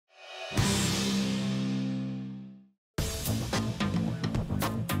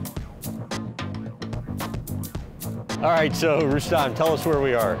All right, so Rustam, tell us where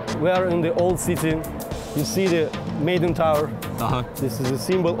we are. We are in the old city. You see the Maiden Tower. This is a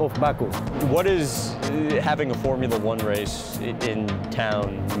symbol of Baku. What does having a Formula One race in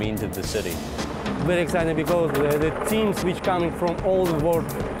town mean to the city? Very exciting because the teams which coming from all the world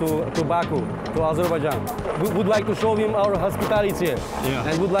to Baku, to Azerbaijan. We would like to show them our hospitality,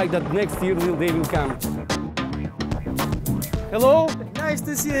 and would like that next year they will come. Hello, Nice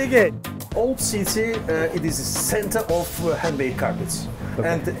to see you again. Old city, it is a center of handmade carpets.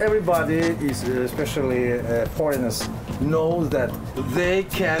 And everybody, especially foreigners, know that they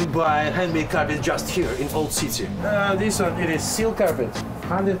can buy handmade carpet just here in Old City. This one, it is silk carpet,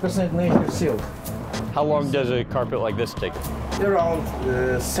 100% native silk. How long does a carpet like this take? Around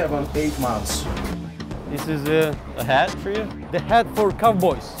 7-8 months. this is A hat for you? the hat for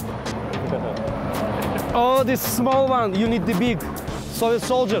cowboys. Oh, this small one, you need the big. Soviet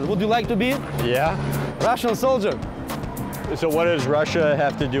soldier, would you like to be? Yeah. Russian soldier. So what does Russia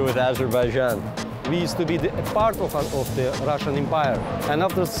have to do with Azerbaijan? We used to be a part of the Russian Empire. And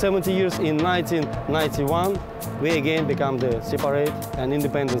after 70 years in 1991, we again become the separate and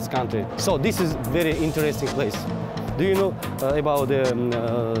independent country. So this is very interesting place. Do you know about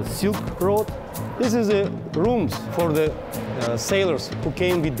the Silk Road? This is rooms for the sailors who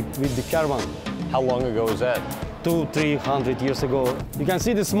came with the caravan. How long ago was that? 200-300 years ago. You can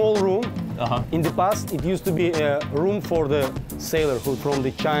see the small room. In the past, it used to be a room for the sailor who from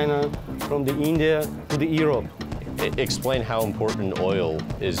the China, from the India to the Europe. Explain how important oil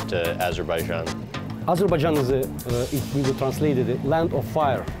is to Azerbaijan. Azerbaijan is, if we would translate it, a land of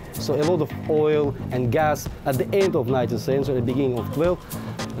fire. So a lot of oil and gas at the end of 19th century, at the beginning of 12th,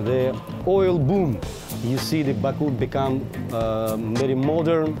 the oil boom. You see the Baku become very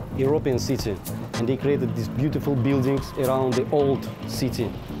modern European city. And they created these beautiful buildings around the old city.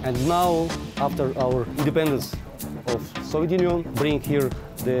 And now, after our independence of Soviet Union, bring here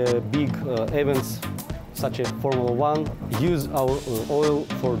the big events such as Formula One, use our oil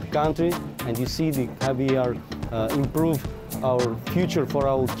for the country, and you see how we are improve our future for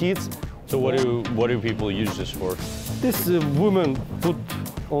our kids. So what do people use this for? This woman put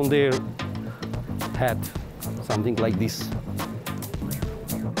on their head something like this.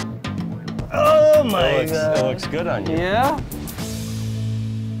 Oh my God! It looks good on you. Yeah.